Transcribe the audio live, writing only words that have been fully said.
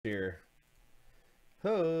here.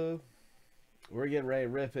 Ho! We're getting ready to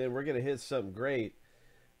rip in. We're going to hit something great.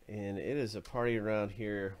 And it is a party around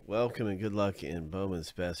here. Welcome and good luck in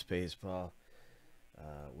Bowman's Best Baseball.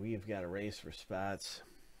 We've got a race for spots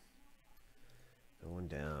going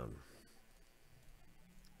down.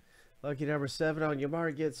 Lucky number 7 on your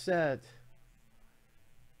mark, get set.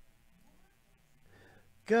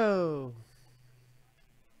 Go!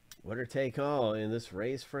 Winner take all in this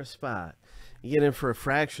race for a spot. You get in for a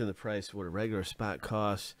fraction of the price of what a regular spot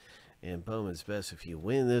costs in Bowman's Best if you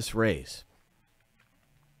win this race.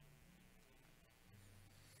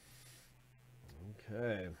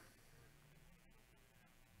 Okay.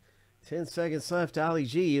 10 seconds left. Ollie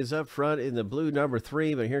G is up front in the blue number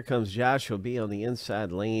 3, but here comes Joshua B on the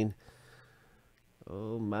inside lane.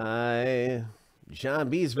 Oh my. John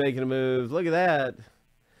B's making a move. Look at that.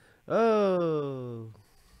 Oh.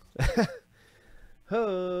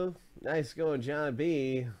 Oh. Nice going, John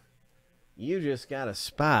B. You just got a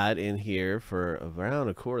spot in here for around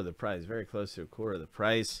a quarter of the price. Very close to a quarter of the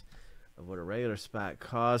price of what a regular spot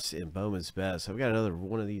costs in Bowman's Best. I've got another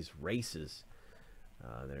one of these races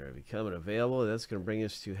that are becoming available. That's going to bring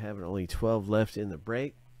us to having only 12 left in the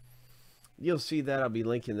break. You'll see that. I'll be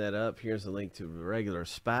linking that up. Here's a link to regular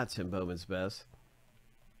spots in Bowman's Best.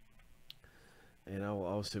 And I will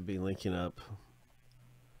also be linking up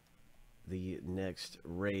the next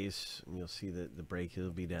race. And you'll see that the break will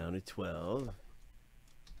be down to 12.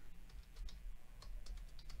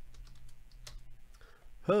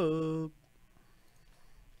 Hope.